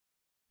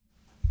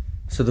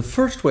So the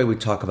first way we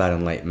talk about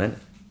enlightenment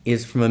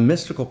is from a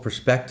mystical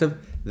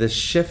perspective, the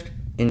shift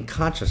in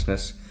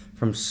consciousness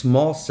from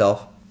small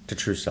self to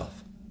true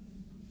self.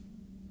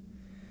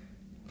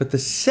 But the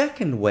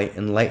second way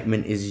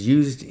enlightenment is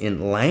used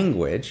in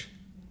language,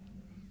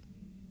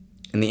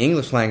 in the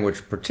English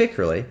language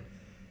particularly,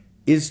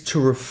 is to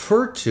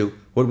refer to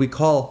what we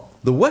call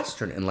the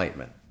Western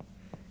Enlightenment.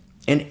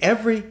 And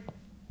every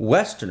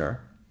Westerner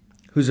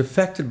who's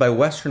affected by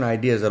Western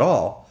ideas at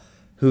all,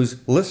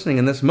 who's listening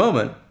in this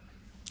moment,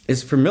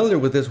 is familiar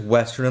with this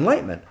Western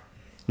Enlightenment.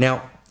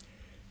 Now,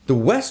 the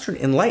Western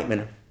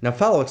Enlightenment, now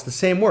follow, it's the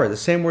same word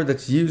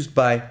that's used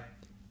by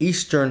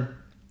Eastern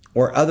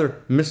or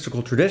other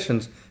mystical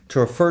traditions to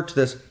refer to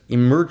this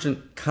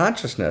emergent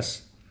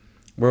consciousness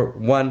where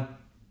one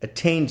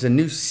attains a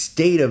new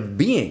state of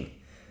being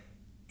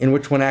in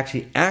which one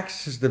actually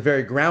accesses the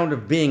very ground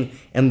of being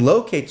and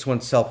locates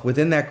oneself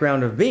within that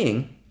ground of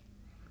being.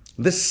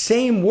 The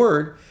same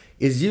word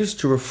is used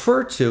to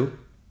refer to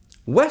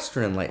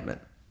Western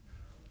Enlightenment.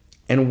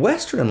 And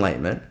Western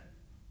Enlightenment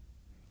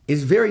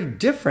is very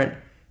different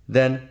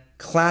than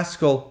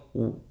classical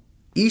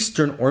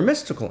Eastern or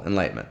mystical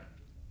enlightenment.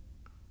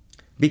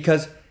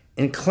 Because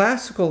in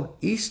classical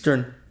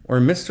Eastern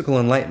or mystical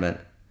enlightenment,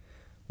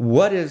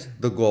 what is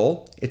the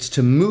goal? It's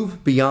to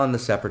move beyond the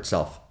separate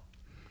self.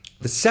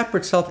 The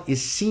separate self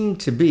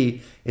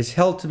is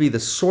held to be the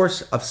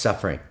source of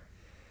suffering.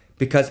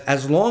 Because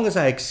as long as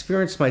I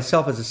experience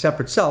myself as a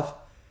separate self,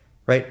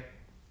 right,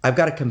 I've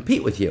got to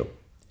compete with you.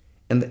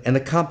 And the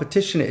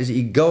competition is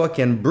egoic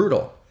and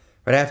brutal,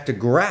 right? I have to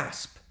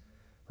grasp,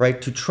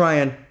 right, to try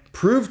and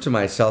prove to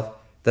myself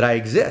that I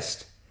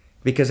exist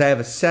because I have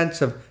a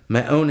sense of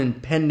my own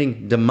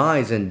impending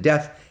demise and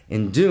death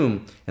and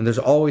doom, and there's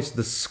always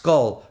the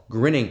skull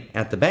grinning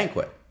at the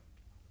banquet.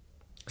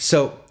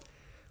 So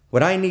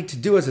what I need to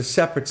do as a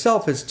separate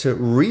self is to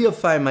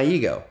reify my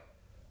ego,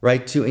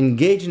 right, to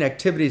engage in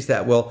activities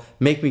that will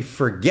make me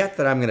forget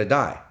that I'm going to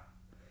die.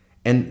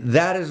 And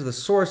that is the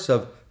source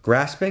of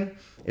grasping.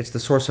 It's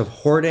the source of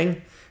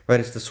hoarding, right?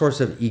 It's the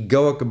source of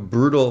egoic,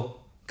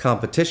 brutal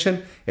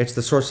competition. It's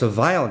the source of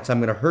violence.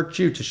 I'm going to hurt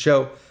you to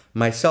show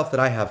myself that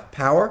I have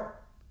power,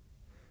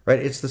 right?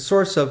 It's the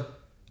source of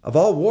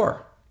all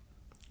war,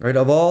 right?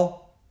 Of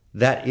all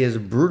that is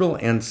brutal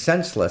and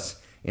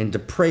senseless and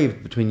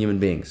depraved between human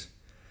beings.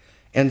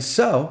 And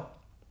so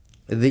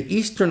the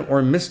Eastern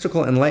or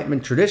mystical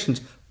Enlightenment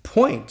traditions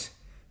point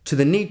to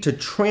the need to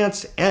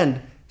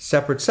transcend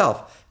separate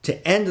self,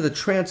 to end the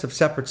trance of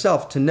separate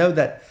self, to know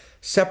that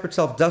separate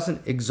self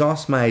doesn't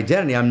exhaust my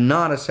identity. I'm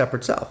not a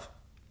separate self.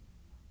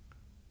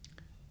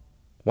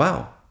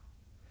 Wow.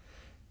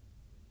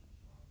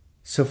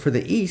 So for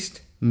the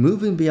East,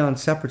 moving beyond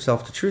separate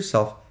self to true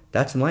self,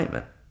 that's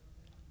enlightenment.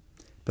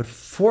 But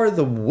for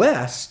the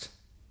West,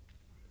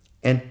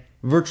 and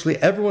virtually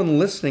everyone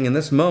listening in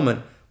this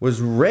moment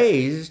was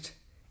raised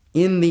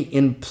in the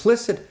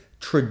implicit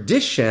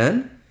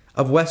tradition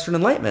of Western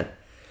Enlightenment.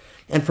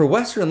 And for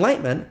Western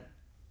Enlightenment,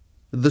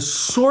 the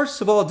source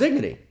of all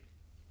dignity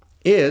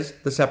is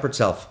the separate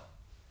self.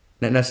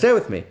 Now stay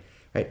with me,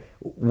 right?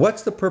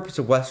 What's the purpose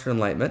of Western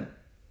Enlightenment?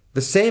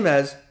 The same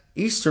as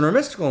Eastern or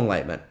mystical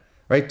enlightenment,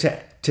 right?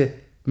 To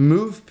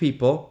move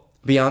people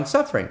beyond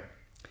suffering,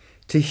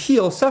 to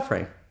heal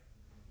suffering.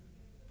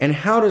 And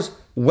how does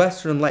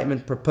Western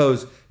Enlightenment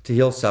propose to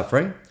heal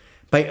suffering?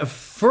 By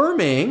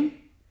affirming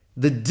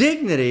the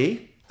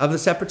dignity of the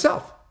separate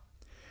self.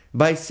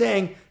 By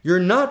saying you're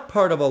not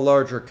part of a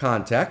larger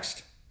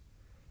context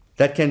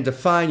that can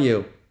define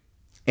you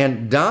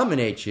and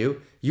dominate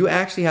you. You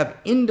actually have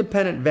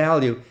independent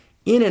value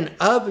in and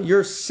of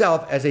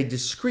yourself as a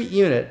discrete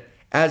unit,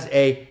 as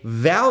a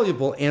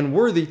valuable and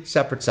worthy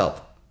separate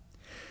self.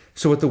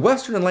 So what the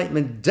Western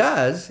Enlightenment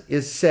does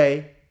is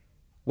say,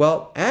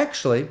 well,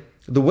 actually,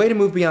 the way to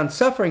move beyond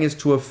suffering is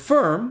to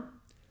affirm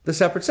the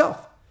separate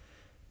self.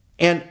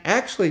 And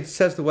actually,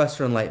 says the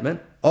Western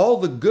Enlightenment, all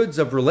the goods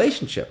of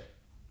relationship,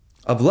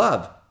 of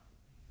love,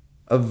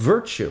 of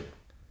virtue,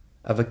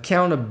 of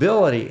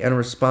accountability and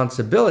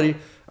responsibility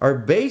are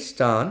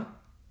based on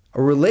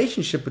a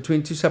relationship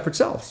between two separate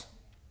selves,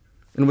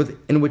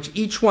 in which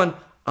each one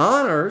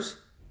honors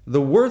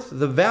the worth,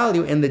 the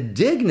value, and the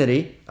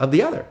dignity of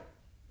the other.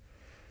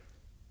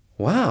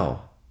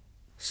 Wow.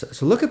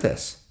 So look at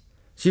this.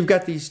 So you've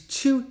got these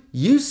two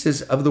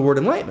uses of the word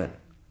enlightenment.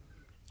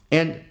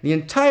 And the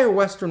entire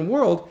Western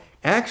world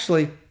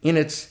actually, in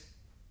its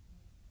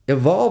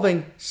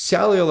evolving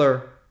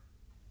cellular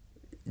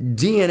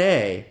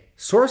DNA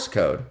source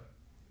code,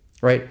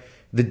 right?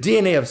 The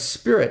DNA of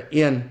spirit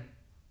in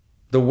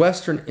the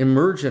Western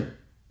emergent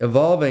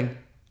evolving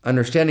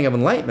understanding of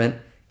enlightenment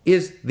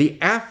is the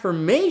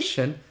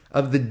affirmation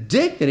of the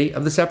dignity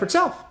of the separate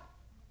self,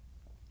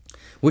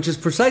 which is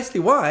precisely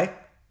why,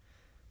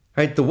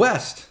 right, the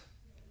West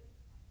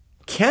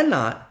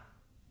cannot,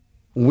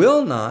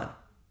 will not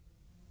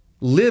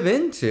live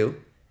into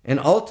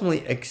and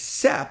ultimately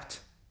accept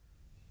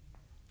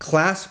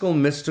classical,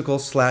 mystical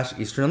 /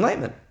 Eastern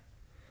enlightenment,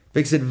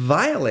 because it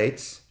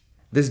violates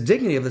this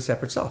dignity of the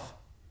separate self.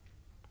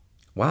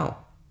 Wow.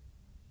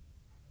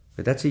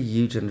 But that's a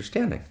huge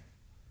understanding.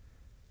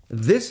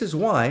 This is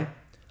why,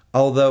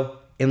 although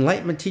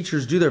Enlightenment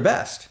teachers do their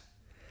best,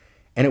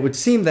 and it would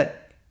seem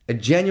that a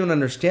genuine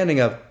understanding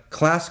of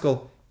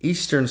classical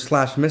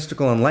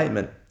Eastern/mystical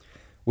enlightenment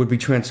would be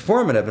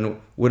transformative and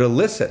would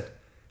elicit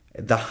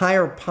the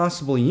higher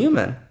possible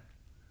human,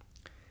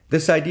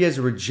 this idea is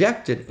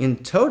rejected in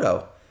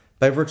toto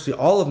by virtually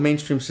all of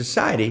mainstream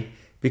society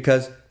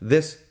because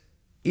this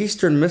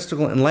Eastern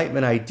mystical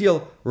enlightenment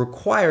ideal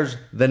requires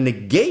the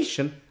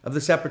negation of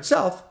the separate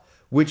self,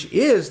 which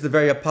is the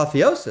very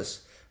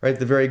apotheosis, right?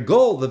 The very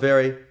goal, the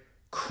very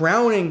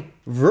crowning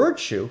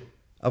virtue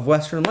of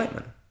Western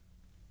enlightenment.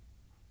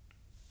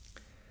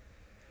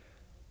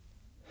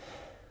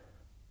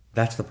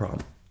 That's the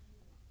problem.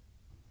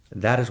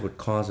 That is what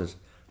causes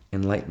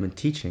Enlightenment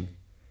teaching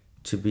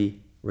to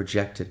be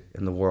rejected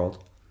in the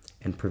world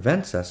and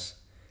prevents us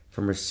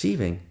from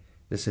receiving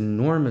this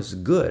enormous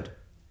good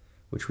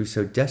which we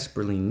so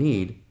desperately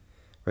need,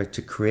 right,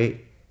 to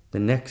create the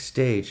next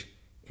stage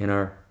in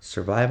our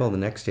survival, the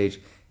next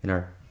stage in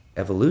our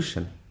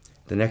evolution,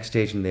 the next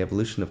stage in the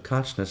evolution of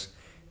consciousness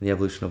and the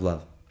evolution of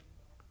love.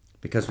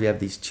 Because we have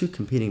these two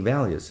competing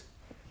values,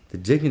 the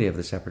dignity of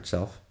the separate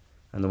self,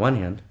 on the one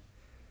hand,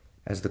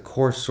 as the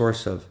core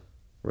source of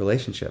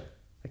relationship,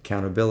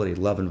 accountability,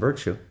 love, and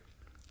virtue,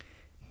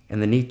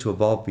 and the need to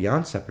evolve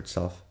beyond separate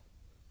self,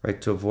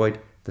 right, to avoid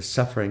the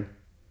suffering,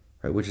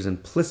 right, which is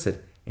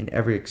implicit in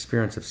every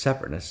experience of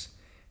separateness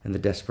and the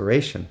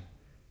desperation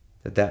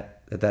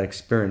that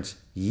experience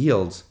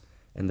yields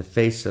in the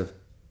face of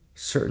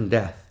certain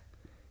death,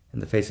 in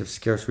the face of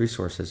scarce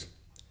resources,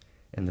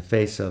 in the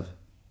face of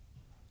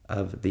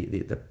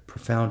the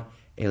profound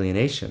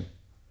alienation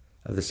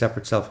of the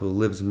separate self who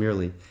lives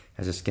merely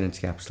as a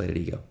skin-encapsulated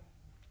ego.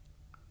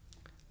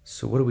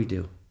 So what do we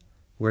do?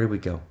 Where do we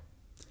go?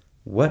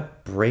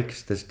 What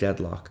breaks this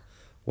deadlock?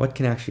 What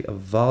can actually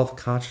evolve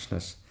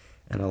consciousness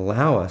and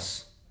allow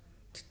us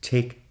to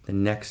take the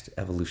next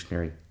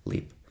evolutionary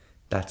leap?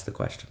 That's the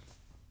question.